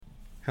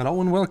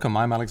Hello and welcome.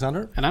 I'm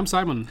Alexander. And I'm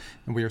Simon.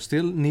 And we are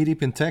still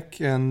knee-deep in tech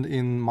and,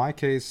 in my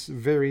case,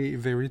 very,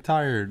 very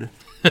tired.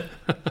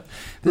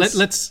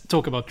 Let's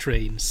talk about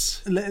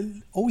trains.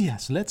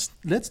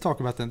 Let's talk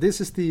about them.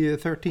 This is the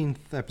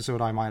 13th episode,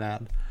 I might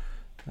add,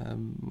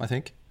 I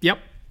think. Yep.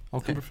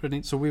 Okay.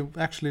 So we've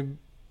actually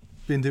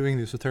been doing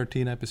this for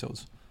 13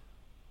 episodes.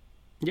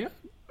 Yeah,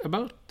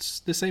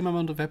 about the same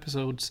amount of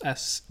episodes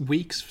as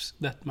weeks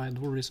that my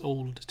door is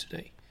old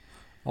today.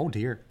 Oh,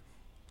 dear.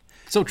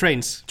 So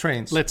trains.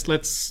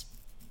 Let's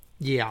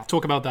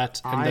talk about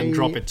that and then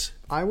drop it.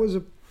 I was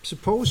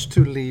supposed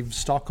to leave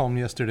Stockholm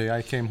yesterday.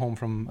 I came home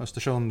from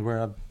Östersund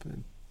where I've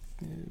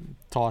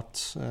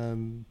taught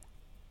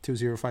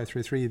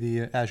 20533,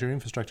 the Azure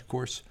Infrastructure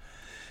course.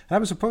 And I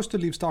was supposed to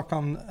leave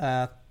Stockholm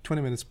at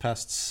 20 minutes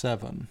past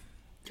 7.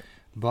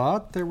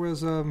 But there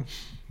was a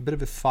bit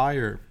of a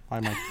fire, I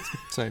might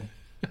say.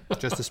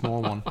 Just a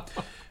small one.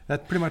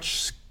 That pretty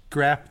much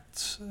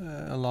scrapped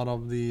a lot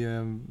of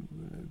the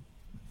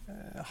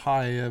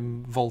high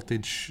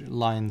voltage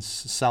lines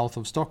south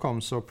of Stockholm,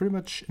 so pretty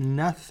much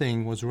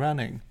nothing was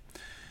running.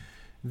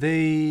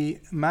 They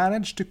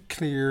managed to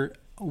clear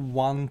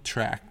one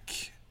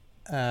track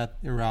at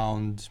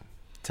around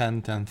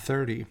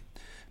 10:30,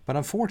 but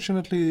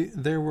unfortunately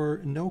there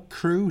were no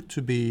crew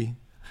to be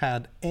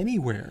had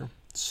anywhere,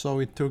 so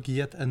it took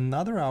yet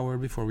another hour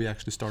before we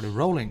actually started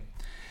rolling.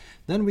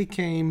 Then we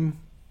came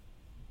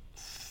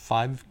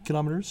 5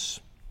 kilometers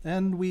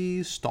and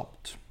we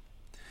stopped,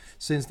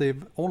 since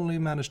they've only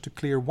managed to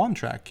clear one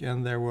track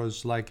and there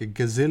was like a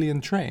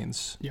gazillion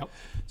trains. Yep.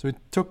 So it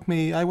took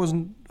me, I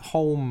wasn't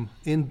home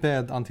in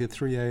bed until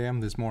 3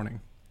 a.m. this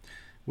morning,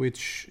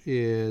 which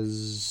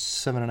is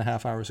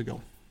 7.5 hours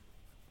ago.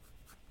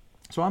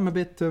 So I'm a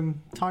bit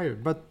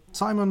tired, but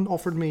Simon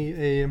offered me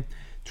a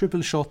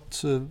triple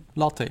shot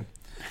latte.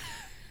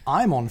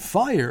 I'm on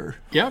fire.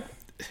 Yep.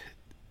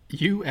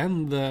 You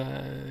and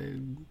the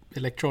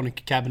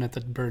electronic cabinet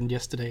that burned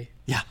yesterday.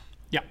 Yeah.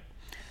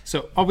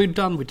 So, are we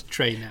done with the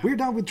train now? We're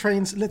done with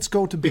trains. Let's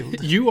go to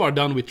build. You are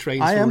done with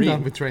trains. I for am real.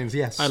 done with trains,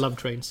 yes. I love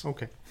trains.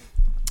 Okay.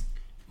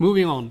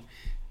 Moving on.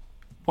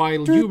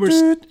 While you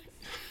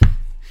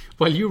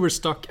were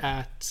stuck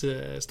at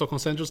Stockholm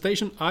Central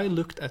Station, I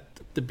looked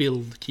at the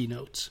build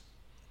keynote.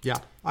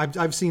 Yeah,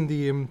 I've seen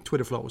the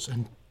Twitter flows,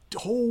 and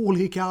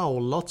holy cow,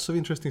 lots of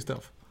interesting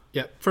stuff.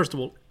 Yeah, first of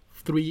all,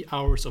 3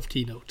 hours of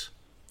keynote.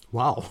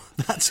 Wow,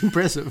 that's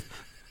impressive.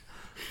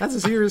 That's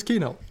a serious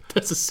keynote.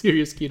 That's a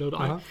serious keynote.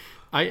 Uh-huh.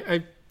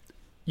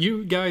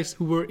 You guys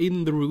who were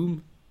in the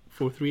room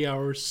for 3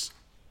 hours,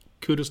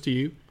 kudos to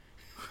you.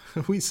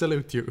 We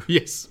salute you.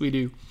 Yes, we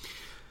do.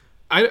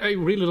 I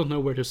really don't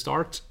know where to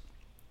start.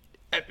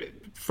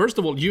 First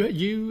of all,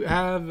 you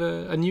have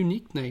a new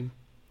nickname.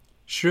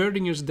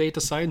 Schrödinger's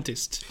data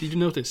scientist. Did you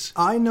notice?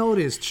 I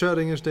noticed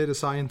Schrödinger's data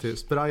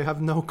scientist, but I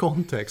have no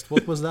context.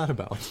 What was that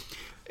about?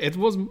 It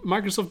was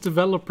Microsoft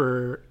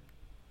developer.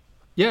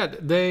 Yeah,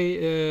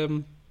 they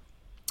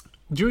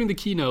during the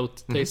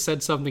keynote they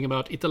said something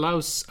about it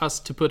allows us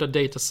to put a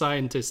data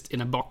scientist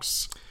in a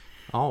box.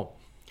 Oh.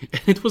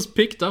 And it was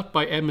picked up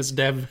by MS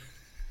Dev.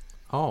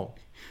 Oh.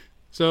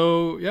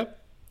 So, yep,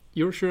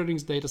 you're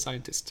Schrödinger's data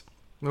scientist.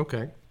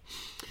 Okay.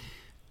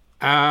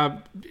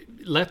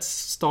 Let's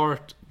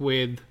start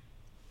with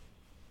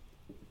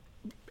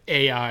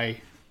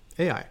AI.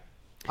 AI.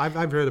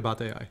 I've heard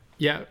about AI.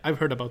 Yeah, I've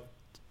heard about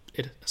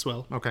it as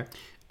well. Okay.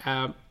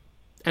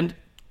 And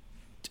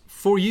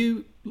for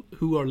you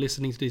who are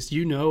listening to this,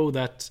 you know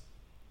that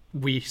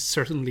we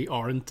certainly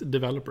aren't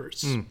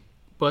developers,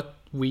 but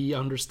we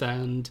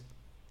understand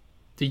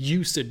the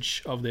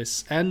usage of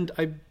this. And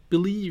I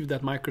believe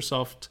that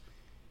Microsoft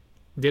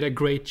did a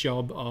great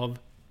job of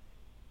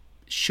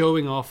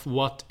showing off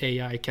what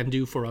AI can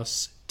do for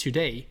us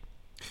today.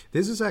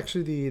 This is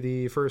actually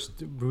the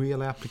first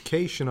real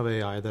application of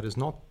AI that is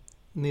not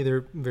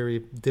neither very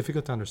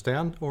difficult to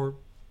understand or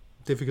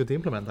difficult to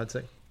implement, I'd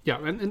say. Yeah,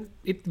 and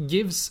it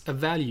gives a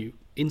value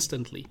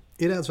instantly.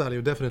 It adds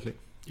value, definitely.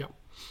 Yeah.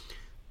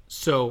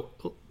 So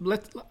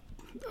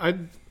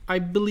I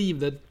believe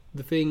that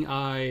the thing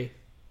I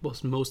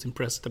was most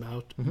impressed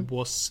about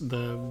was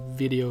the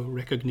video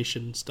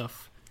recognition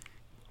stuff.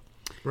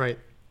 Right.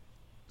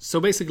 So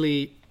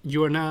basically,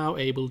 you are now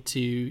able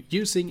to,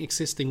 using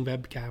existing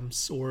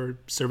webcams or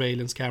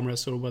surveillance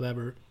cameras or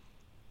whatever,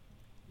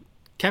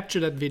 capture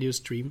that video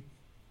stream,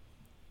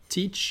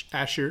 teach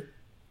Azure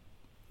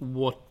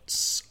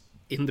what's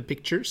in the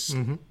pictures,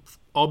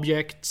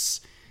 objects,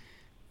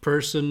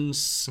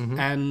 persons,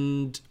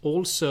 and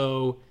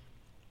also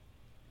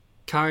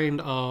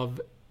kind of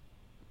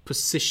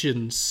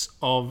positions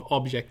of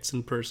objects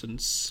and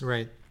persons.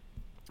 Right.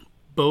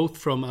 Both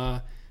from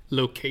a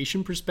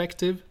location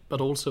perspective, but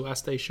also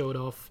as they showed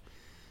off,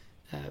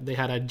 they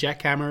had a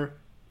jackhammer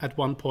at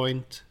one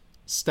point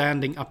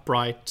standing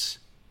upright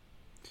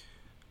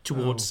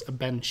towards a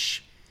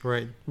bench.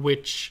 Right.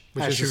 Which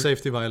Azure, is a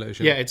safety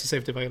violation. Yeah, it's a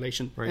safety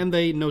violation. Right. And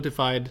they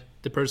notified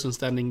the person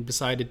standing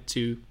beside it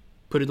to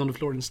put it on the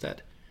floor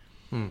instead.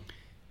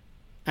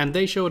 And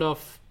they showed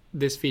off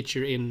this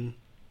feature in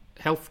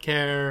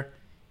healthcare,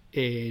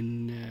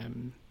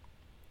 in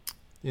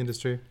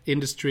industry.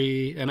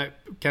 and I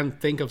can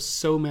think of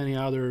so many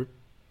other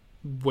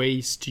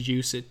ways to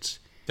use it.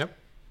 Yep.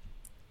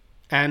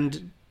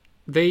 And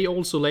they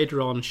also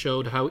later on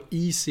showed how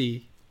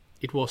easy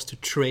it was to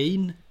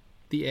train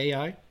the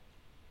AI.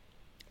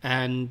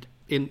 And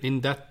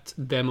in that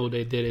demo,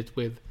 they did it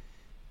with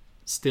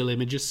still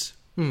images.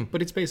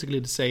 But it's basically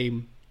the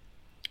same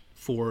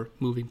for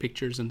moving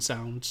pictures and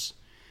sounds.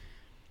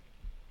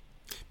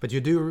 But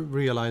you do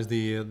realize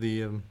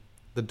the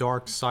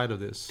dark side of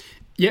this.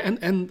 Yeah,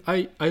 and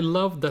I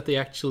love that they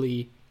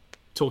actually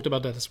talked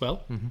about that as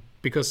well.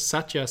 Because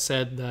Satya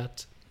said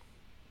that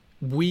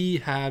we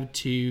have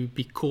to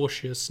be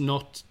cautious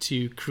not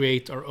to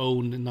create our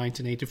own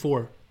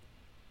 1984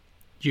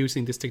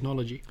 using this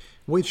technology.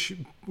 Which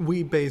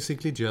we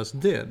basically just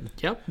did.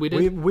 Yep, we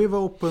did. We've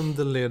opened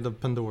the lid of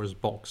Pandora's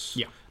box.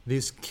 Yeah.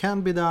 This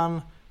can be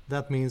done.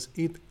 That means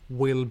it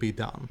will be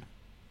done.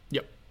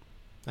 Yep.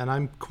 And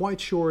I'm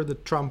quite sure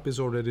that Trump is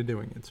already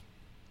doing it.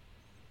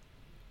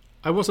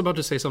 I was about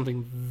to say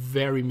something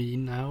very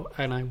mean now,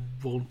 and I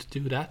won't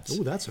do that.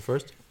 Oh, that's a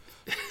first.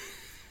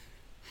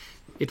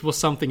 It was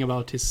something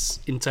about his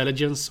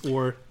intelligence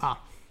or...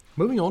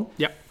 Moving on.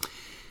 Yeah.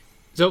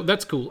 So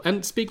that's cool.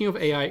 And speaking of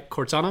AI,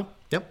 Cortana.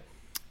 Yep.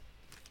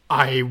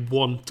 I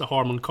want a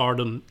Harman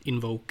Kardon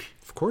invoke.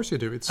 Of course you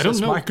do. It I don't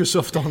says know.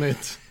 Microsoft on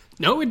it.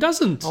 No, it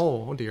doesn't.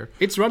 Oh dear.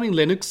 It's running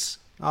Linux.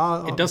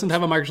 It It doesn't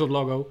have a Microsoft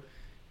logo.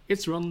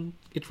 It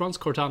runs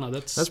Cortana.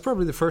 That's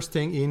probably the first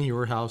thing in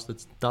your house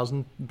that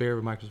doesn't bear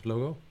a Microsoft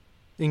logo,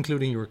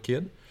 including your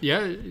kid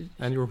Yeah.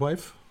 and your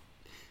wife.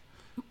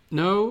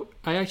 No,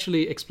 I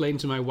actually explained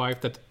to my wife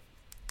that,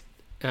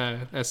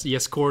 as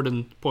Yes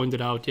Gordon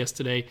pointed out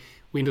yesterday,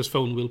 Windows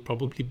Phone will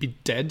probably be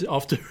dead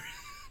after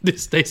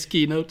this day's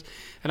keynote.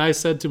 And I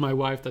said to my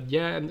wife that,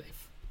 yeah, and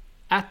if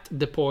at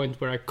the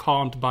point where I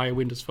can't buy a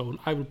Windows Phone,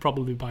 I will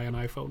probably buy an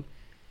iPhone.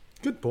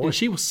 Good boy. And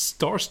she was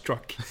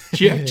starstruck.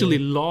 She actually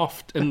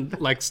laughed and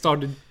like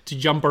started to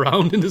jump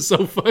around in the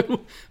sofa.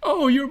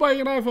 Oh, you're buying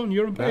an iPhone.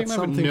 You're buying an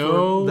iPhone.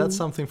 No. That's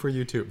something for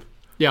YouTube.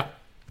 Yeah.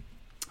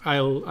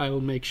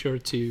 I'll make sure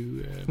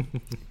to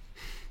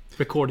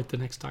record it the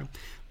next time.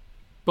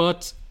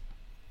 But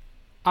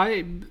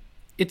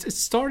it's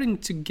starting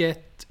to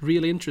get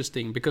really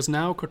interesting because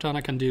now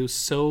Cortana can do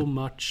so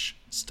much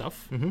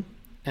stuff,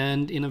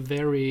 and in a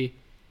very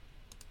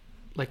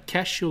like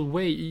casual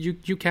way.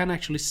 You can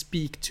actually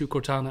speak to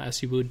Cortana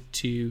as you would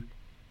to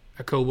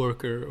a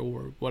coworker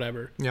or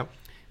whatever. Yep.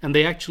 And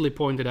they actually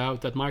pointed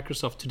out that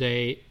Microsoft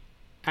today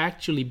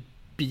actually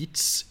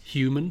beats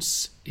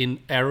humans in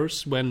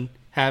errors when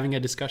having a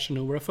discussion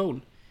over a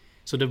phone.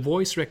 So the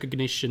voice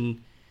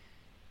recognition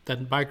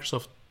that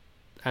Microsoft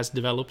has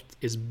developed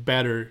is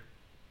better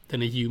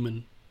than a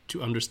human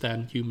to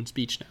understand human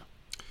speech now.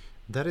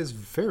 That is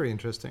very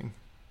interesting.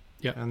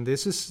 Yeah. And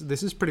this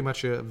is pretty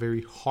much a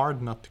very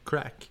hard nut to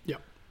crack. Yeah.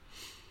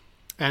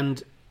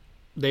 And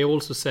they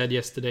also said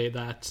yesterday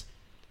that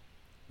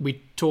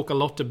we talk a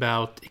lot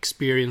about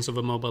experience of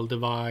a mobile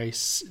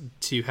device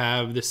to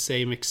have the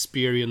same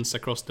experience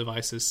across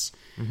devices.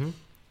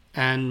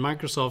 And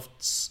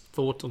Microsoft's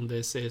thought on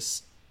this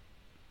is,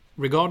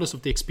 regardless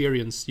of the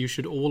experience, you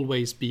should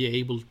always be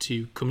able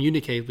to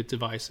communicate with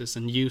devices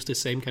and use the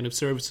same kind of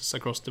services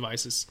across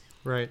devices.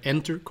 Right.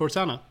 Enter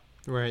Cortana.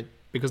 Right.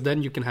 Because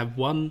then you can have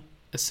one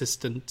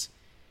assistant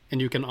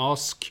and you can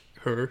ask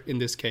her, in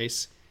this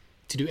case,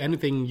 to do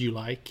anything you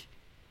like,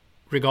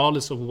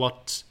 regardless of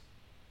what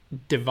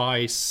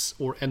device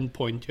or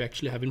endpoint you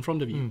actually have in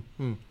front of you.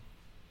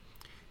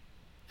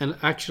 And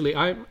actually,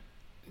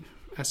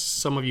 as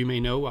some of you may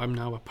know, I'm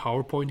now a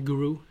PowerPoint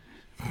guru,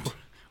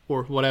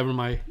 or whatever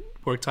my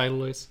work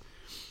title is.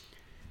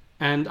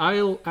 And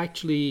I'll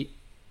actually,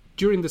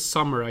 during the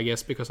summer, I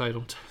guess, because I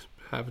don't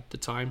have the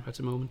time at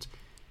the moment,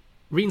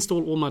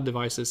 reinstall all my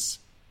devices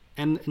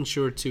and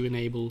ensure to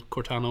enable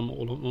Cortana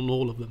on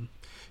all of them.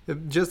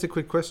 Just a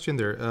quick question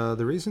there.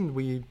 The reason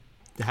we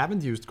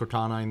haven't used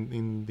Cortana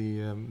in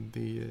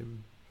the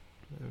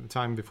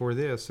time before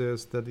this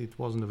is that it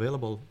wasn't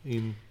available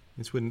in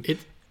Sweden.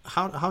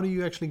 How do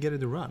you actually get it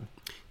to run?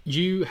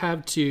 You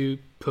have to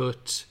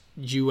put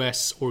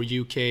US or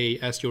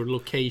UK as your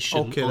location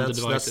on the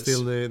devices. That's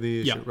still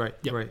the issue. Yeah. Right,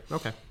 Yeah. right.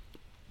 Okay.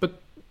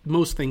 But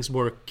most things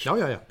work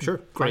Yeah. Sure.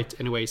 great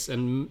anyways.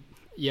 And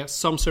yes,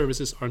 some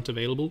services aren't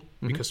available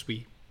because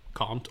we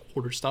can't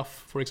order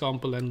stuff, for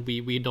example, and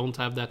we don't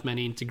have that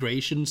many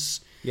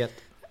integrations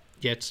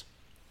yet.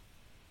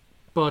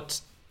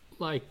 But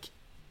like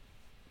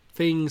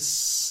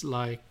things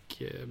like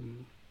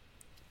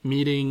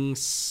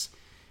meetings,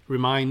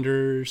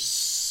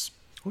 reminders,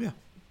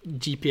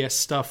 GPS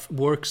stuff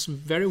works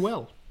very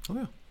well. Oh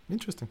yeah,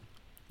 interesting.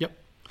 Yep.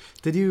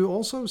 Did you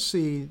also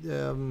see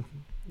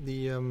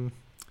the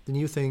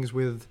new things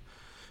with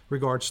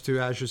regards to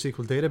Azure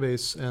SQL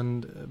Database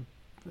and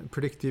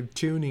predictive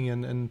tuning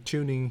and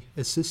tuning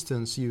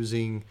assistance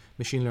using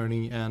machine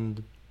learning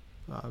and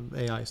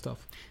AI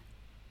stuff?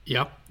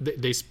 Yeah,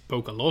 they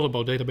spoke a lot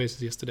about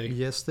databases yesterday.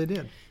 Yes, they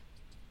did.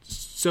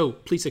 So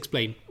please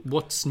explain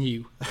what's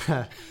new.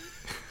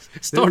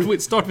 Start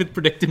with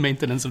predictive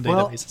maintenance of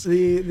databases.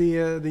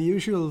 Well, the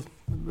usual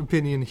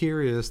opinion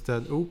here is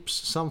that oops,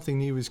 something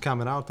new is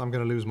coming out. I'm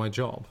going to lose my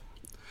job.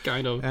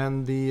 Kind of.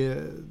 And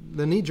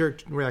the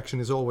knee-jerk reaction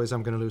is always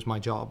I'm going to lose my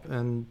job.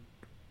 And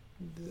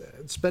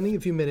spending a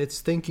few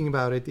minutes thinking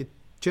about it, it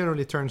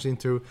generally turns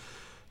into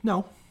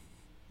no.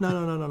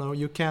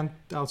 You can't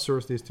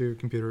outsource this to a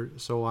computer,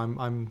 so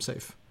I'm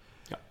safe.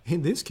 Yeah.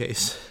 In this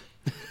case,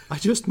 I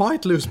just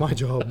might lose my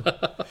job.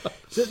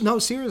 No,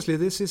 seriously,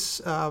 this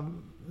is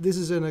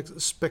a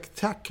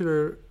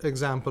spectacular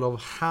example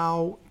of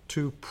how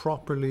to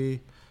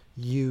properly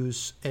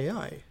use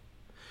AI.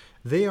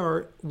 They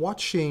are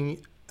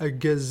watching a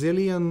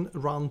gazillion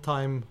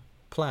runtime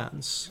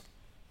plans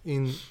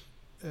in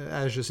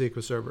Azure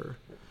SQL Server.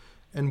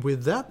 And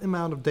with that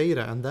amount of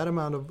data and that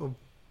amount of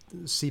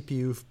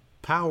CPU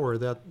power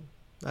that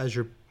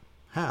Azure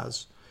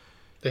has,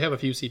 they have a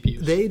few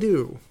CPUs. They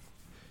do.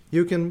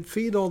 You can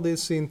feed all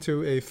this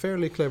into a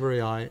fairly clever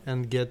AI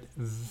and get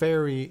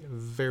very,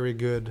 very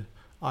good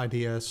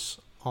ideas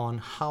on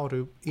how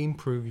to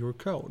improve your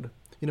code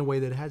in a way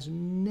that has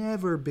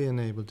never been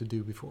able to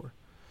do before.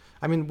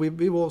 I mean,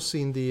 we've all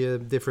seen the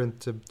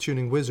different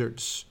tuning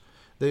wizards.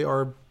 They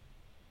are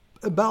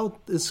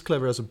about as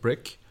clever as a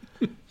brick,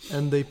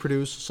 and they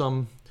produce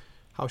some,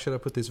 how should I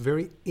put this,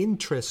 very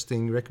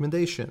interesting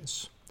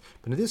recommendations.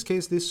 But in this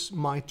case, this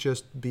might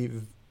just be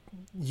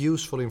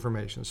useful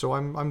information. So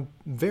I'm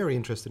very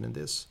interested in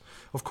this.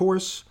 Of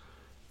course,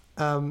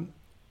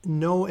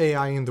 no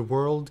AI in the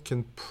world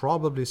can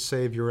probably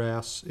save your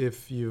ass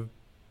if you've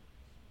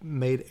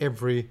made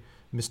every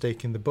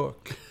mistake in the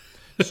book.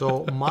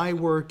 So my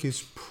work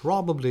is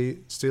probably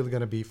still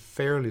going to be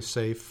fairly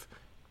safe,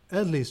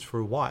 at least for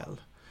a while.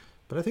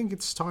 But I think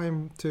it's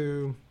time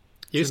to...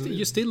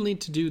 You still need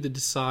to do the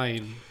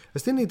design. I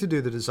still need to do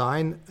the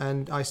design,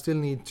 and I still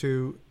need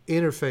to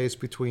interface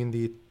between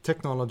the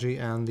technology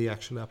and the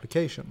actual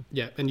application.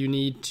 Yeah, and you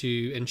need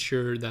to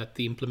ensure that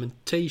the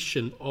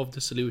implementation of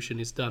the solution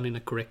is done in a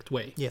correct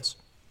way. Yes.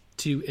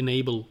 To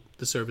enable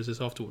the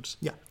services afterwards.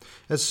 Yeah.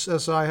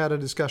 As I had a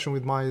discussion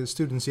with my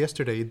students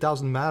yesterday, it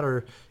doesn't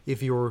matter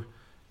if your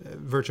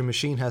virtual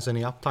machine has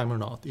any uptime or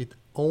not. It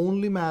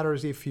only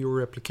matters if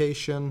your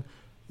application,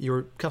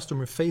 your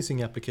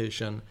customer-facing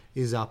application,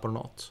 is up or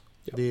not.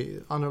 Yep.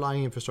 The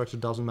underlying infrastructure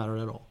doesn't matter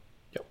at all.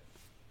 Yep.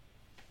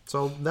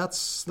 So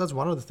that's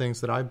one of the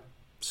things that I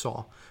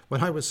saw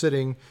when I was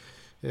sitting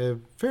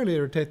fairly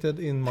irritated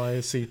in my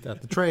seat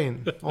at the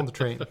train, on the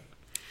train.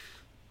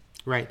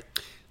 Right.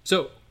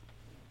 So,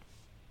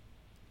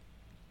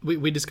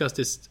 we discussed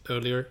this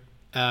earlier.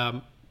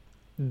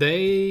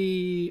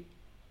 They,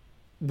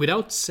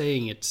 without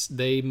saying it,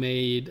 they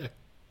made a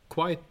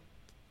quite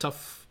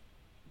tough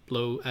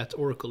blow at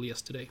Oracle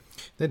yesterday.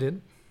 They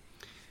did.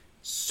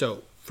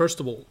 So, first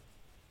of all,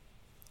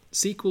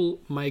 SQL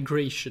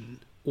migration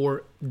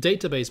or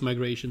database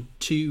migration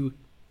to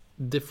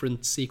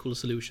different SQL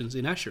solutions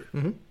in Azure.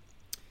 Mm-hmm.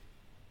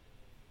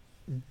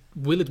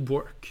 Will it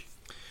work?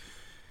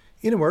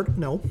 In a word,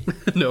 no.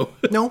 No.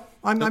 No,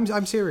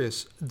 I'm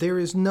serious. There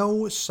is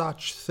no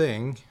such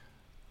thing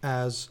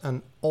as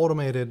an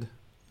automated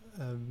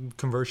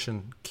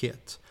conversion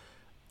kit.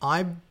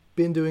 I've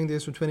been doing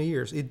this for 20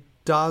 years. It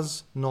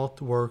does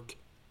not work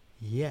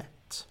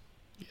yet.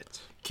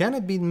 Can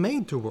it be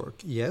made to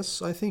work?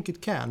 Yes, I think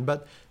it can,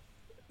 but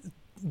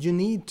you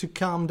need to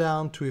come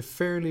down to a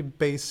fairly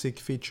basic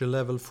feature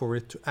level for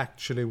it to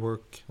actually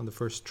work on the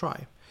first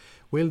try.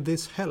 Will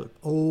this help?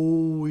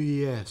 Oh,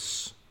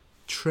 yes.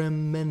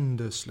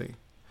 Tremendously.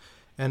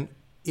 And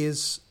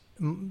is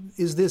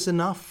this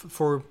enough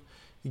for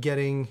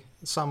getting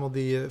some of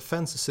the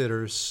fence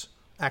sitters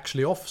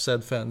actually off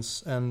said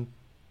fence and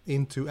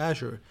into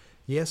Azure?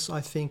 Yes,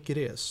 I think it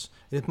is.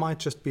 It might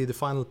just be the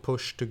final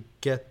push to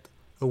get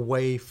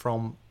away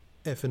from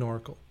FN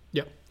Oracle.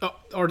 Yeah.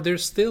 Are there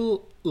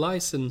still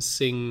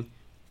licensing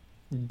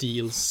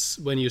deals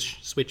when you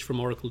switch from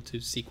Oracle to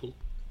SQL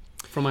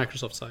from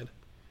Microsoft side?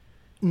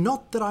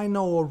 Not that I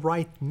know of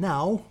right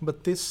now,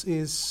 but this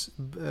is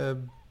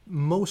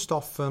most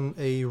often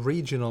a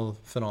regional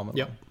phenomenon.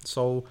 Yep.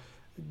 So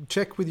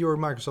check with your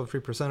Microsoft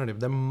representative.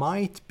 There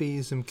might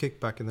be some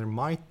kickback and there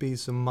might be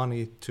some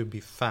money to be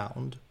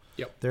found.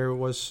 Yep. There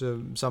was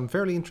some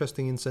fairly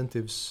interesting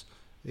incentives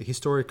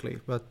historically,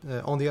 but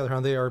on the other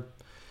hand, they are,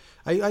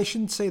 I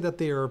shouldn't say that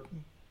they are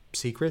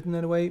secret in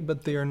any way,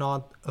 but they are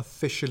not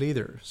official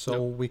either.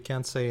 So we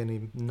can't say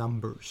any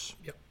numbers.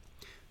 Yep.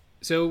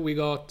 So we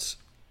got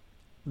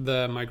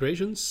the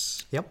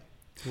migrations. Yep.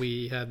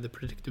 We have the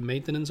predictive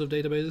maintenance of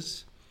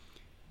databases.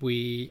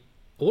 We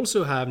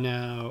also have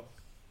now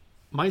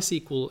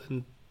MySQL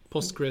and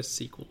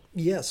PostgreSQL.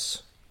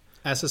 Yes.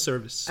 As a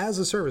service. As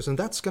a service, and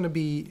that's going to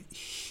be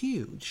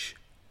huge.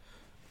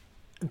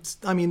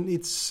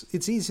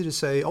 It's easy to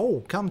say,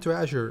 oh, come to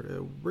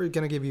Azure. We're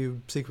going to give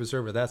you SQL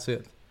Server. That's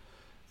it.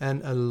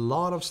 And a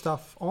lot of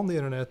stuff on the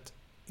internet,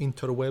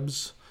 into the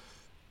webs,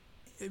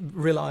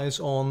 relies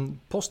on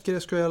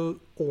PostgreSQL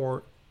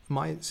or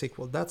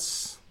MySQL.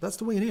 That's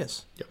the way it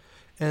is. Yep.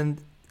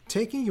 And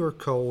taking your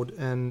code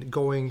and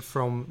going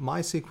from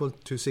MySQL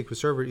to SQL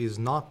Server is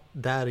not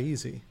that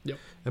easy. Yep.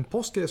 And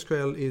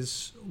PostgreSQL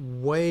is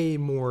way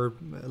more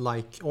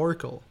like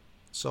Oracle.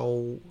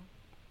 So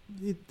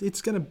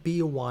it's going to be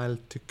a while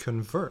to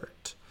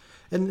convert.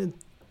 And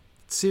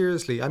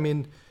seriously, I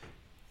mean,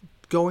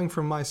 going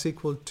from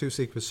MySQL to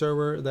SQL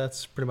Server,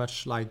 that's pretty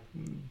much like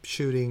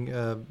shooting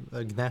a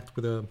gnat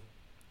with an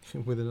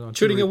Shooting a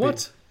artillery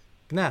what?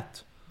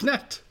 Gnat.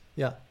 Gnat.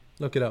 Yeah,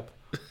 look it up.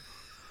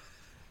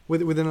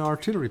 with an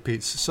artillery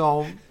piece.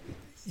 So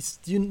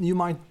you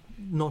might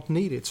not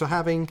need it. So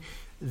having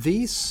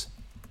these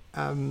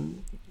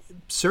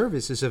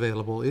services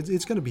available,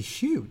 it's going to be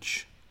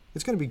huge.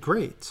 It's going to be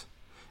great.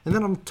 And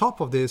then on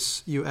top of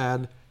this, you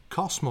add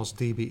Cosmos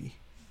DB.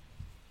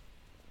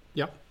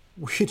 Yeah.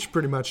 Which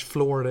pretty much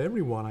floored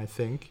everyone, I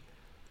think.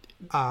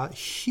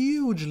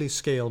 Hugely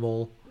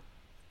scalable,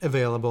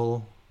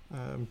 available,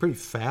 pretty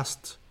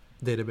fast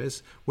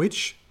database,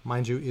 which,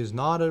 mind you, is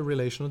not a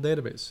relational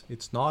database.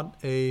 It's not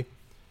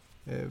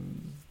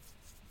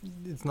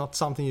it's not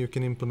something you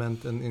can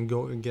implement and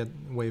go and get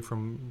away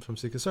from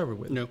SQL Server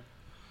with. No.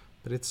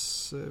 But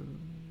it's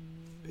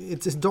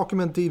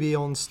document DB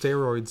on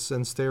steroids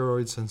and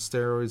steroids and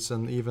steroids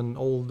and even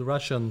old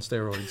Russian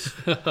steroids.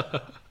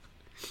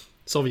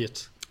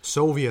 Soviet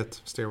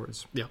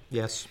steroids. Yeah.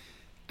 Yes.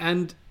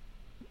 And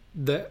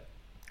the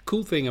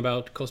cool thing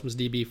about Cosmos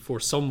DB for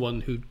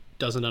someone who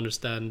doesn't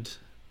understand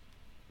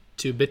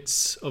 2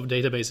 bits of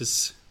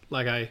databases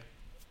like I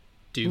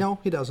do. No,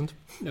 he doesn't.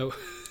 No.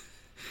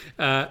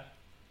 The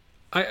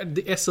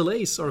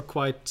SLAs are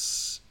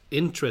quite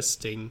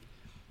interesting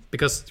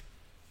because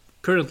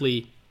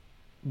currently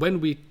when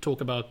we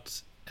talk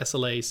about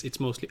SLAs, it's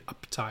mostly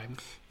uptime.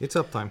 It's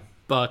uptime.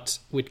 But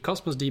with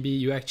Cosmos DB,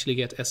 you actually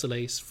get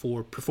SLAs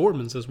for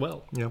performance as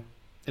well. Yeah.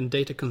 And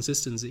data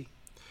consistency.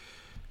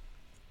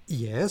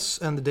 Yes,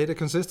 and the data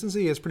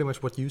consistency is pretty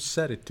much what you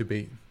set it to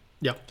be.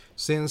 Yeah.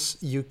 Since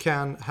you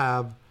can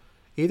have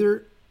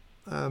either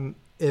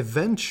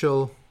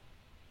eventual,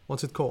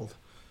 what's it called?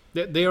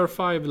 There are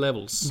 5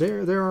 levels.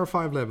 There are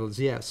 5 levels,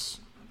 yes.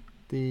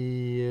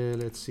 The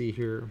let's see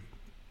here.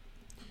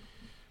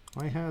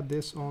 I had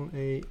this on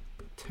a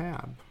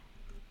tab.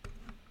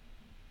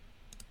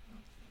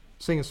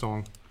 Sing a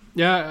song.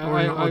 Yeah,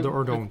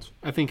 or don't.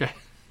 I think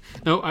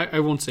I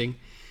won't sing.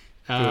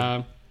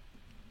 Yeah,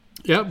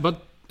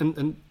 but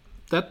and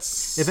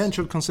that's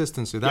eventual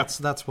consistency.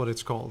 That's what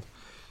it's called.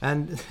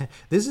 And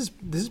this is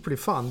pretty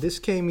fun. This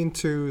came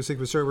into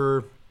SQL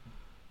Server.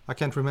 I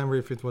can't remember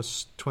if it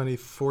was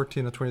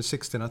 2014 or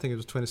 2016. I think it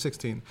was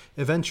 2016.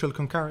 Eventual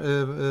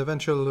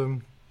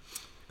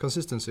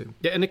consistency.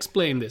 Yeah, and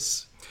explain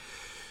this.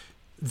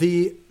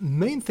 The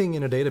main thing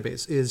in a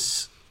database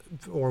is,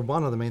 or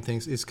one of the main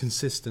things, is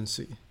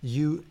consistency.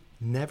 You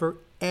never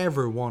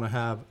ever want to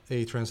have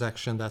a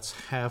transaction that's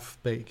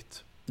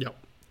half-baked. Yep.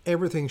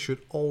 Everything should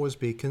always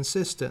be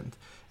consistent.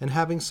 And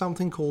having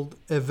something called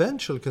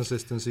eventual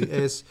consistency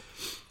is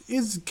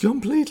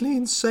completely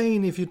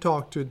insane if you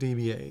talk to a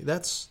DBA.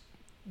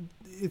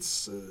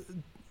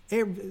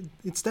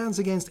 It stands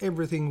against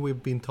everything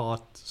we've been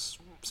taught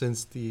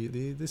since the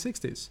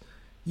 60s.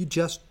 You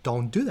just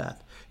don't do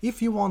that. If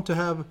you want to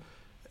have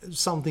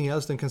something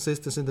else than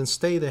consistency, then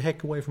stay the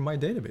heck away from my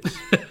database.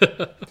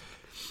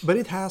 But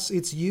it has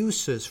its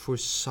uses for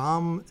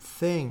some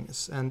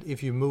things. And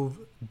if you move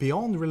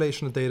beyond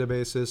relational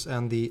databases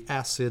and the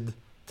ACID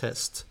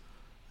test,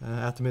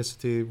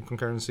 atomicity,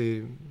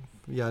 concurrency,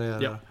 yada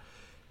yada, yeah,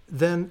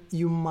 then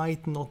you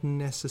might not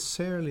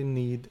necessarily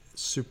need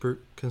super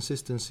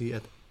consistency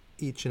at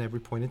each and every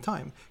point in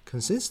time.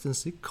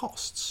 Consistency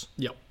costs.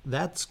 Yep.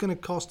 That's going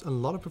to cost a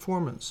lot of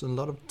performance, a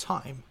lot of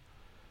time.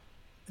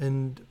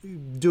 And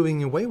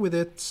doing away with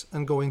it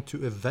and going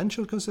to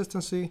eventual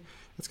consistency,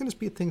 it's going to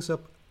speed things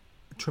up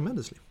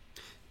tremendously.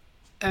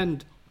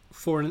 And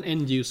for an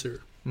end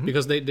user,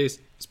 because they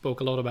spoke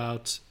a lot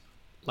about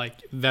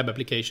like web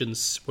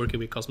applications working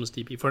with Cosmos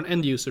DB. For an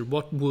end user,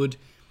 what would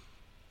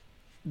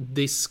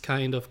this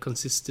kind of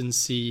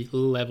consistency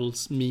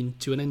levels mean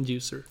to an end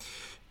user?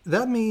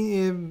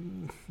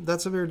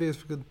 That's a very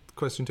difficult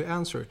question to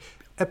answer.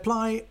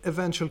 Apply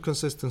eventual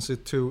consistency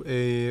to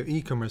a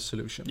e-commerce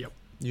solution. Yep.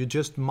 You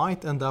just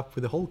might end up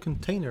with a whole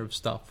container of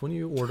stuff when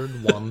you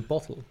ordered one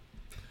bottle.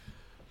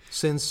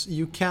 Since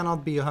you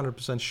cannot be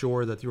 100%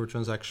 sure that your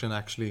transaction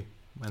actually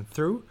went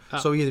through.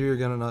 So either you're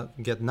going to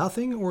get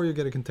nothing or you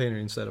get a container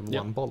instead of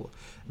one bottle.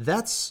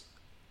 That's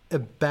a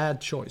bad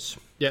choice.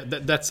 Yeah,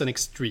 that's an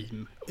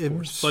extreme, of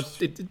course. But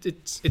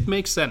it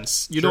makes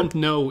sense. You don't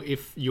know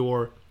if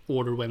your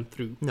order went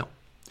through. No.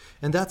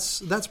 And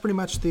that's pretty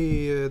much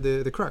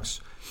the crux.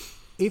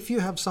 If you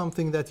have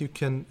something that you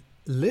can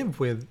live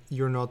with,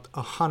 you're not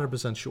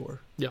 100% sure.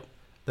 Yeah.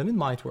 Then it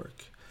might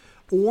work.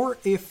 Or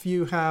if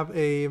you have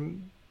the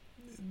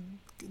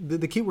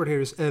keyword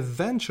here is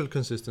eventual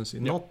consistency,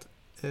 not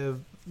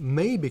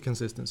maybe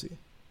consistency.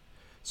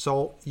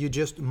 So you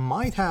just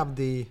might have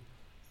the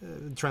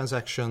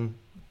transaction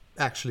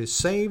actually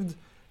saved,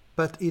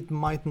 but it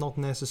might not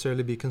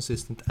necessarily be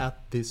consistent at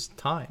this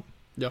time.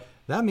 Yeah.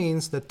 That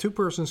means that two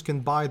persons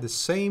can buy the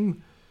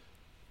same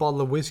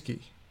bottle of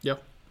whiskey, Yeah.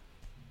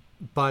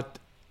 but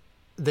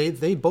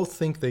they both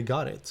think they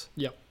got it.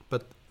 Yeah.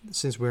 But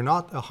since we're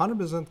not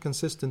 100%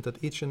 consistent at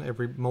each and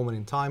every moment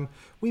in time,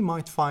 we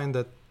might find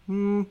that,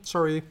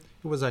 sorry,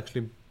 it was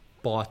actually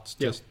bought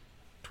just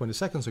 20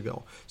 seconds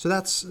ago. So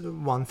that's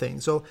one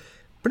thing. So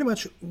pretty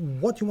much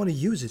what you want to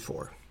use it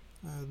for.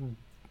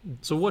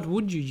 So what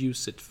would you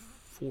use it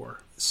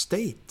for?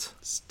 State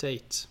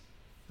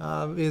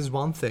is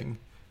one thing.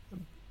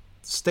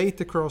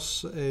 State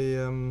across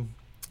a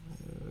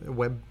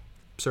web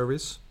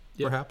service,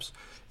 perhaps.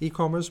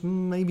 E-commerce,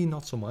 maybe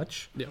not so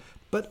much. Yeah.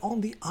 But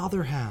on the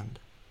other hand,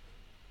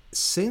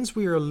 since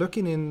we are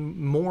looking in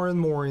more and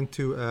more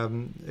into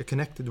a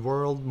connected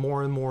world,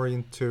 more and more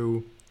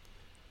into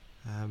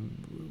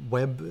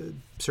web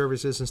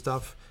services and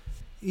stuff,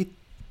 it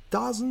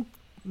doesn't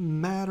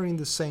matter in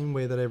the same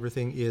way that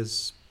everything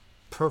is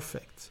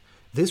perfect.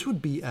 This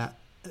would be a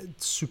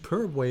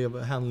superb way of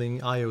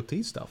handling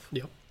IoT stuff.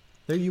 Yeah.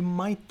 There you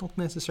might not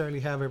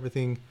necessarily have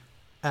everything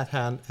at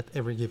hand at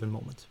every given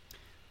moment.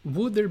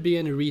 Would there be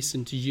any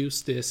reason to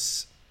use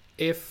this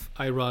if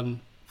I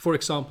run, for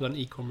example, an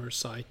e-commerce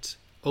site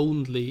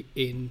only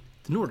in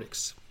the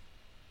Nordics?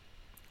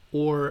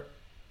 Or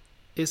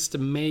is the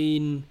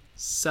main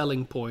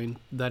selling point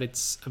that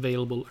it's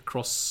available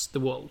across the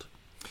world?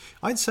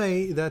 I'd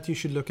say that you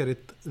should look at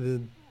it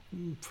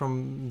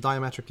from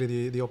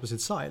diametrically the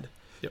opposite side.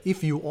 Yep.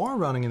 If you are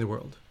running in the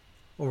world,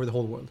 over the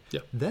whole world,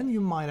 Yep. then you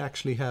might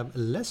actually have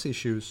less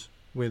issues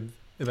with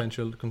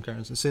eventual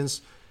concurrency,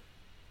 since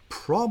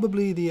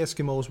probably the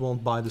Eskimos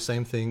won't buy the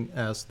same thing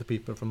as the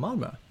people from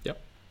Malmö.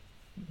 Yep.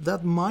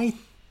 That might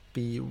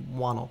be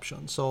one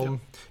option. So, Yep.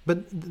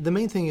 but the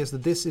main thing is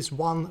that this is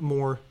one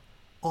more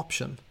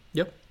option.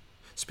 Yep.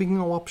 Speaking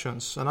of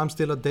options, and I'm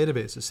still at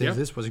databases, since Yep.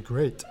 this was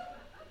great.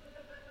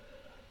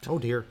 Oh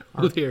dear.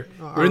 Good here.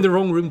 We're in the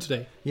wrong room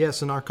today.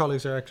 Yes, and our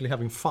colleagues are actually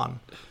having fun.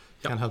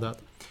 Yep. Can't have that.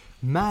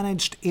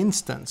 Managed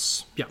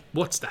instance. Yeah.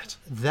 What's that?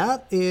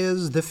 That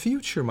is the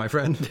future, my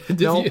friend.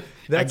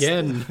 That's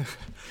again.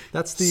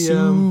 That's the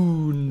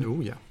Soon.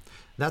 oh yeah.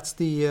 That's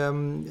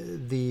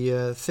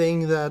the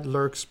thing that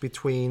lurks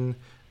between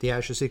the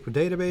Azure SQL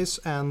database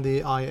and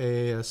the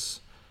IaaS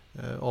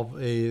of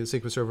a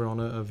SQL server on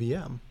a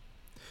VM.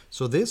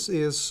 So this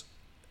is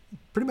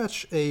pretty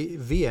much a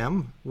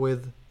VM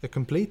with a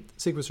complete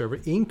SQL server,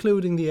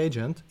 including the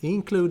agent,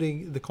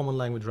 including the common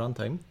language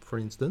runtime, for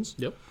instance,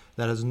 Yep.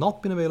 that has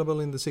not been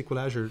available in the SQL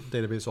Azure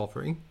database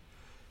offering,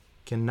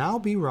 can now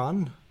be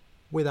run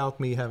without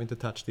me having to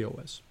touch the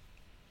OS.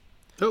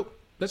 Oh,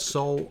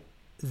 So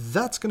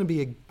that's going to be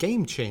a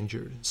game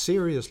changer,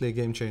 seriously a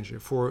game changer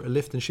for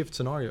lift and shift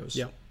scenarios.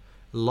 Yeah.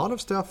 A lot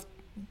of stuff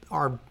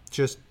are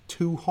just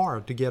too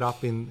hard to get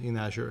up in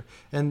Azure.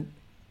 And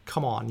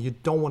come on, you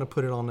don't want to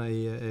put it on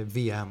a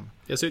VM.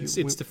 Yeah, so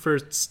it's the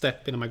first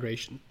step in a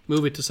migration.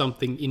 Move it to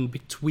something in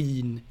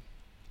between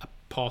a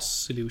PaaS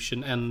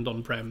solution and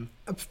on-prem.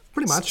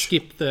 Pretty much.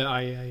 Skip the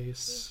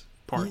IaaS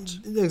part.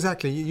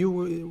 Exactly. You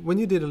when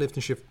you did a lift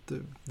and shift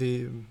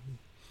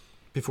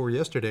before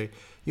yesterday,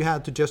 you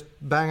had to just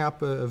bang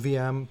up a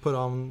VM, put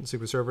on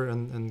SQL Server,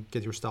 and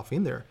get your stuff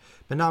in there.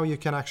 But now you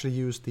can actually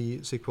use the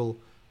SQL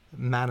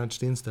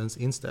managed instance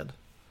instead.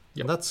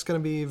 Yep. And that's going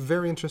to be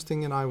very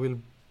interesting, and I will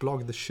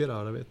blog the shit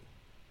out of it.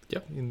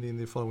 Yep. In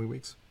the following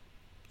weeks.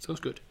 Sounds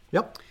good.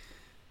 Yep.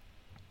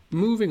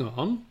 Moving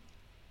on.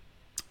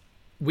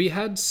 We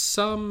had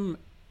some...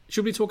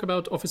 Should we talk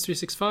about Office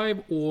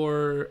 365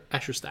 or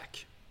Azure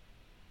Stack?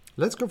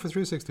 Let's go for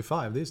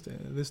 365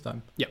 this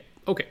time. Yeah,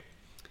 okay.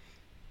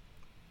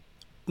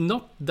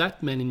 Not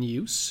that many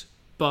news,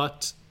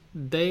 but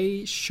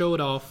they showed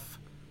off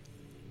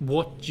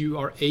what you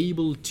are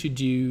able to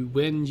do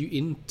when you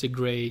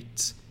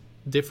integrate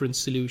different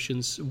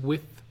solutions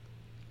with,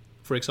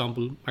 for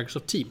example,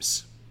 Microsoft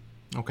Teams.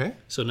 Okay.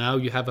 So now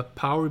you have a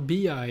Power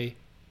BI...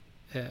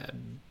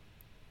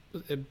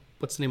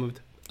 what's the name of it?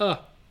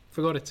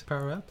 Forgot it.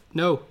 Power App?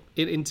 No,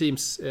 in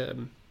Teams.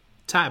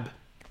 Tab.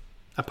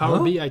 A Power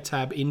BI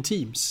tab in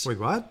Teams. Wait,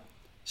 what?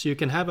 So you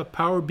can have a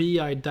Power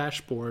BI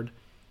dashboard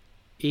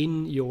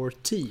in your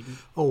team.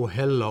 Oh,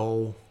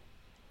 hello.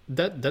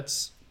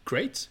 That's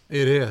great.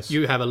 It is.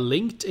 You have a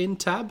LinkedIn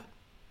tab.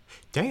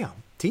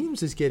 Damn.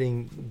 Teams is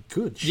getting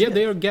good shit. Yeah,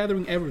 they are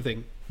gathering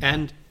everything.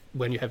 And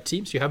when you have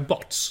Teams, you have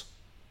bots.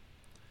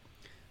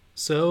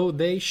 So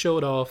they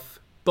showed off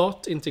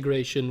bot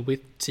integration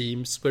with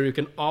Teams, where you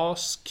can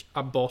ask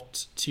a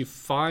bot to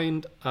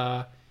find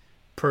a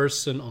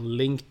person on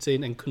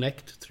LinkedIn and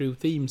connect through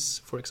Teams,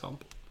 for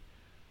example.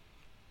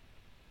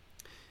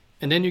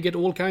 And then you get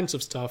all kinds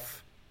of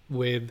stuff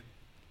with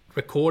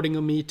recording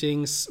of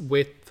meetings,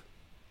 with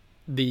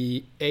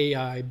the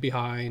AI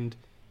behind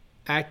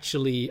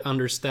actually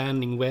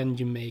understanding when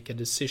you make a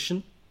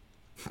decision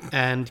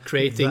and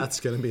creating... That's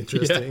going to be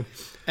interesting. Yeah,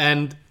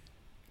 and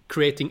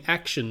creating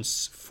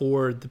actions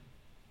for the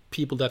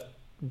people that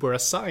were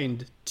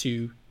assigned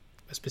to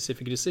a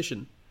specific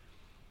decision.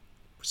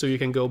 So you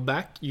can go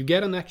back, you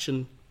get an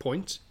action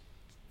point,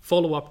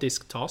 follow up this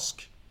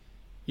task,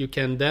 you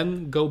can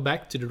then go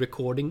back to the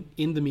recording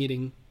in the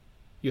meeting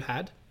you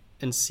had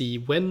and see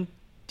when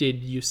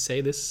did you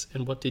say this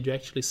and what did you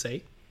actually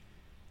say.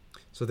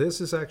 So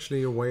this is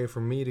actually a way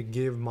for me to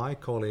give my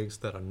colleagues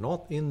that are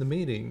not in the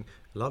meeting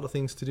a lot of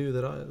things to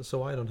do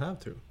so I don't have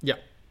to. Yeah.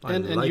 I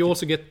And like you it.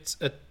 also get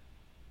a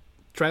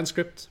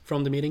transcript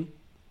from the meeting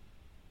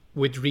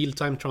with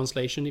real-time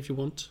translation if you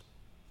want.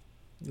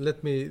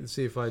 Let me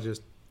see if I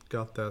just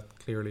got that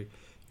clearly.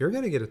 You're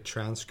going to get a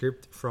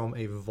transcript from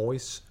a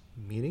voice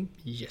meeting?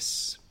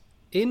 Yes.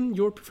 In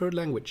your preferred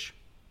language.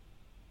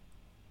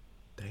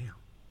 Damn.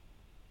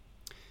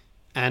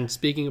 And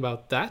speaking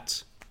about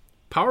that,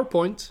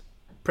 PowerPoint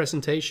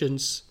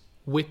presentations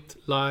with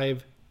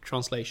live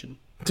translation.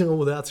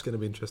 Oh, that's going to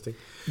be interesting.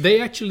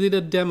 They actually did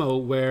a demo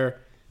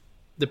where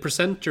the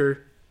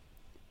presenter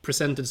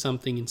presented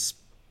something in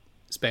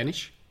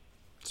Spanish.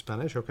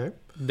 Spanish, okay.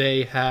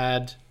 They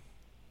had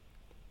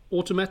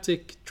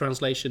automatic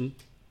translation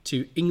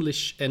to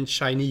English and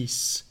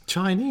Chinese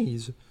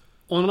Chinese?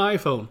 on an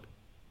iPhone.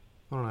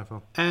 On an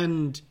iPhone.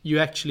 And you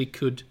actually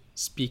could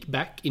speak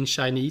back in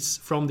Chinese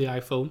from the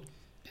iPhone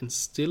and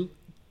still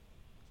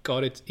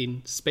got it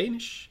in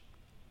Spanish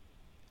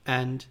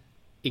and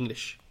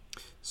English.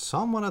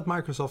 Someone at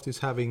Microsoft is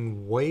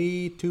having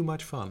way too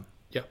much fun.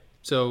 Yeah.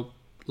 So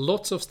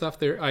lots of stuff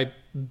there. I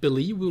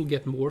believe we'll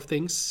get more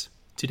things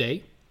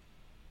today,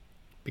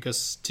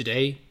 because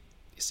today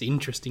is the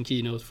interesting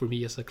keynote for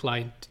me as a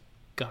client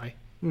guy.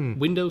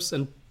 Windows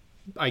and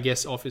I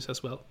guess Office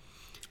as well.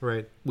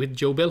 Right. With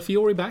Joe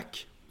Belfiore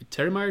back, with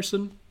Terry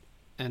Myerson,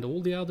 and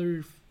all the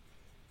other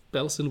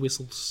bells and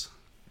whistles.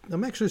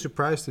 I'm actually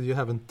surprised that you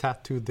haven't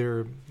tattooed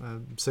their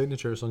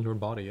signatures on your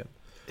body yet.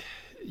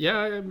 Yeah,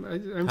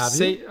 I'm Have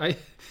you? I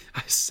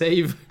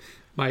save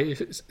my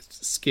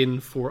skin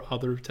for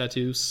other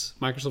tattoos,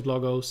 Microsoft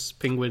logos,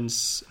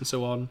 penguins, and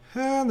so on.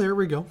 And there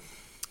we go.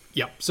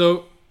 Yeah.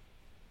 So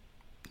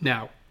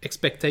now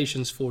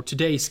expectations for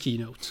today's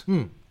keynote.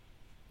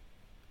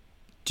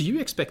 Do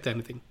you expect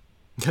anything?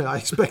 I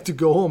expect to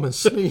go home and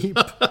sleep.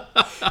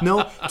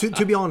 No,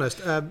 to be honest,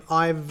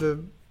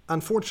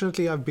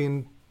 unfortunately I've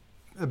been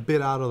a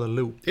bit out of the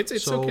loop.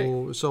 It's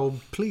okay. So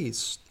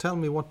please tell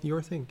me what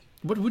you think.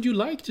 What would you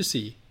like to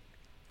see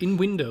in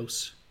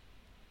Windows?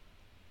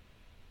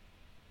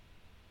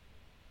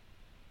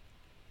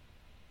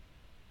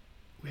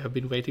 We have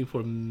been waiting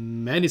for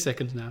many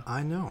seconds now.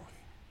 I know.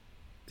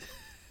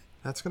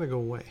 That's gonna go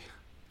away.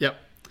 Yep.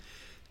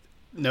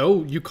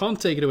 No, you can't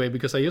take it away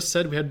because I just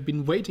said we had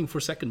been waiting for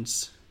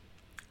seconds.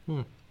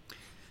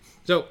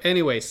 So,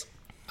 anyways,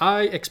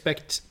 I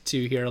expect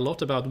to hear a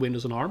lot about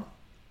Windows on ARM.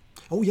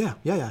 Oh yeah.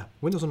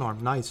 Windows on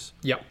ARM, nice.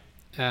 Yeah.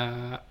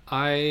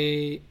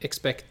 I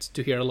expect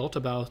to hear a lot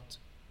about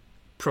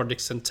Project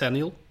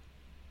Centennial,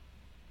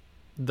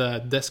 the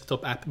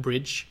desktop app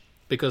bridge,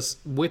 because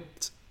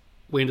with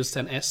Windows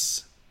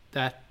 10S,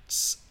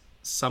 that's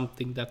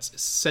something that's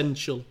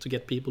essential to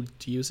get people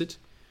to use it.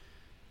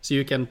 So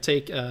you can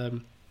take a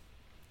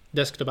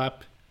desktop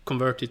app,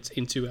 convert it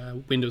into a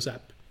Windows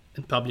app,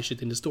 and publish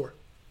it in the store.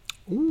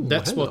 Ooh,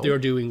 That's hello. what they're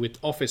doing with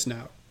Office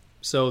now.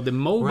 So the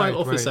mobile Right,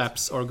 Office right.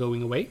 apps are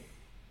going away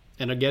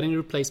and are getting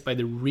replaced by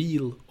the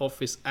real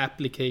Office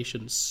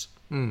applications.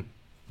 And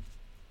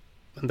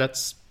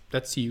that's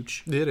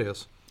huge. It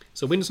is.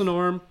 So Windows on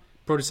ARM,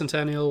 Project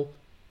Centennial,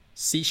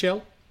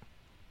 Seashell,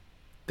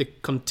 the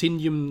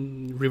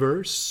Continuum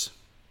Reverse.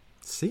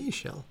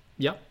 Seashell.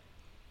 Yeah.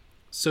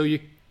 So you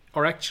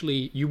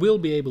will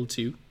be able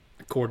to,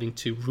 according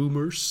to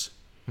rumors,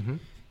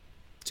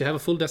 to have a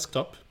full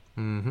desktop,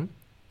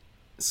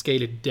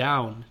 scale it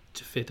down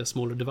to fit a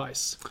smaller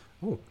device.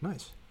 Oh,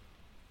 nice.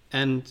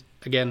 And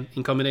again,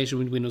 in combination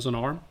with Windows on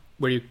ARM,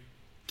 where you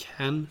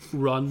can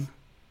run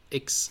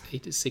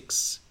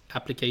x86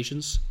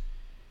 applications,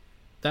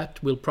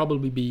 that will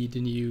probably be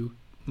the new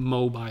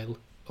mobile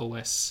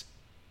OS,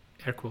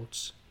 air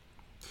quotes.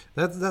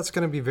 That's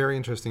going to be very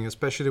interesting,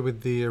 especially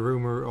with the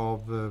rumor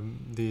of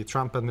the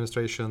Trump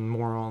administration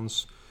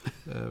morons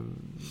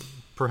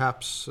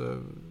perhaps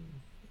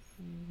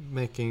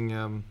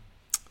making...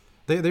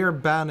 They are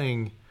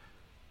banning...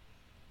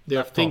 They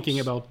are laptops. thinking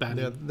about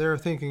banning. They're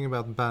thinking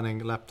about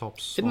banning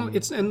laptops.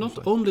 It's and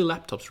not only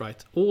laptops,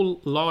 right? All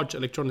large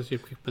electronic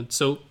equipment.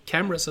 So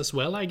cameras as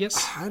well, I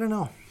guess. I don't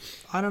know.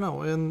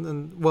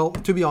 And well,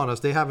 to be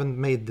honest, they haven't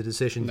made the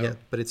decision No. yet.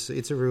 But it's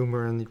a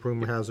rumor, and the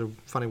rumor has a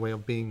funny way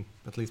of being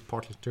at least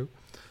partly true.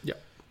 Yeah.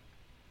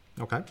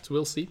 Okay. So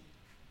we'll see.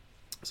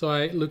 So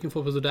I'm looking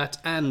forward to that.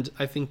 And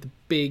I think the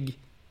big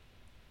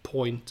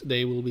point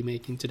they will be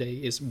making today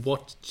is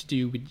what to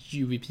do with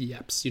UWP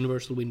apps,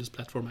 Universal Windows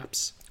Platform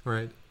apps.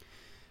 Right.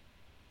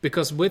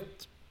 Because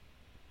with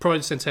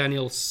Project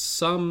Centennial,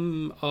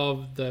 some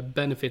of the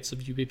benefits of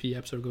UWP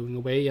apps are going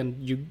away,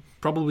 and you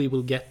probably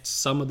will get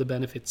some of the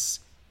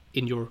benefits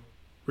in your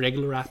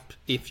regular app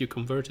if you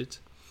convert it.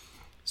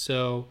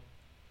 So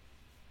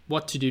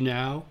what to do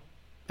now?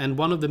 And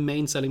one of the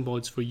main selling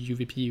points for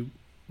UWP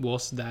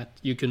was that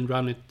you can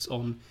run it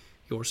on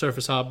your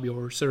Surface Hub,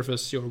 your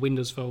Surface, your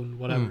Windows Phone,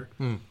 whatever.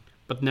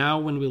 But now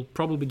when we'll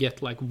probably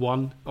get like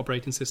one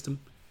operating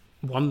system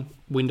one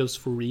Windows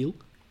for real,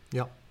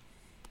 Yeah.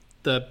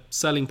 the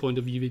selling point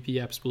of UWP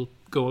apps will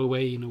go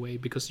away in a way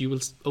because you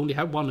will only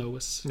have one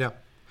OS. Yeah.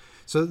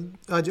 So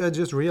I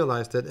just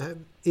realized that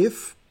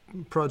if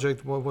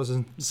Project what was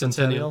in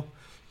Centennial,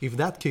 if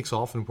that kicks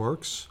off and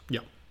works, Yeah.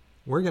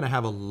 we're gonna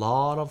have a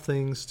lot of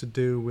things to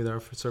do with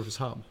our Surface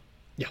Hub.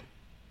 Yeah.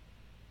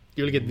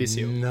 You'll get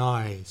Visio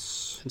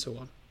Nice. and so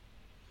on.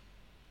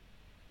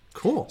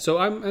 Cool. So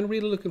I'm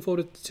really looking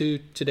forward to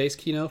today's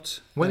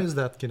keynote. When is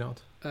that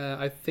keynote?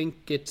 I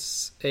think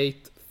it's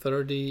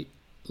 8:30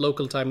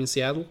 local time in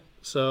Seattle,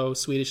 so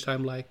Swedish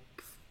time like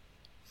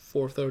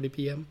 4:30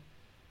 p.m.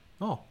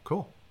 Oh,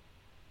 cool.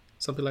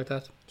 Something like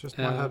that. Just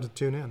might have to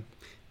tune in.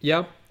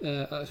 Yeah,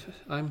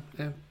 I'm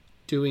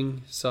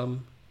doing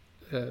some.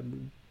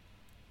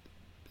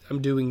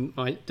 I'm doing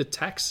the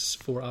tax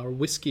for our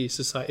whiskey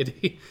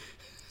society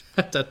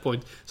at that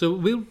point. So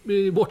we'll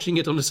be watching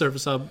it on the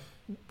Surface Hub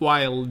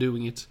while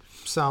doing it.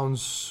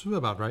 Sounds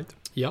about right.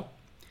 Yeah.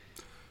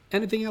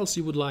 Anything else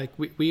you would like?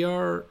 We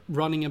are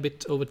running a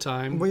bit over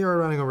time. We are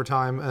running over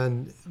time,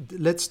 and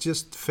let's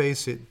just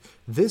face it.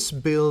 This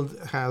build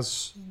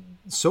has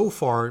so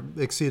far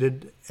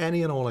exceeded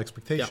any and all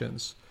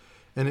expectations.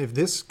 And if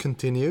this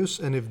continues,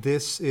 and if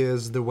this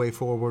is the way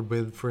forward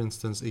with, for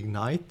instance,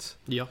 Ignite,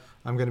 Yeah.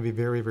 I'm going to be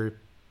very, very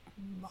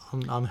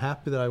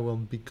unhappy that I will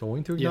be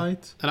going to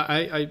Ignite.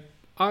 And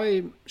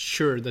I'm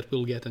sure that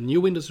we'll get a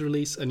new Windows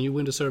release, a new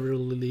Windows Server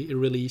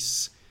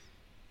release,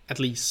 at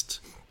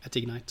least at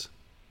Ignite.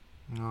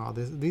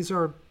 These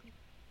are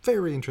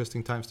very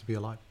interesting times to be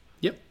alive.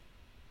 Yep,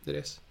 it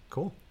is.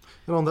 Cool.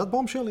 And on that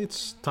bombshell,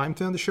 it's time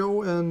to end the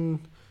show. And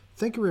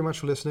thank you very much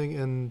for listening,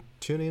 and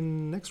tune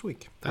in next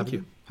week. Thank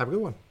you. Have a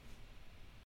good one.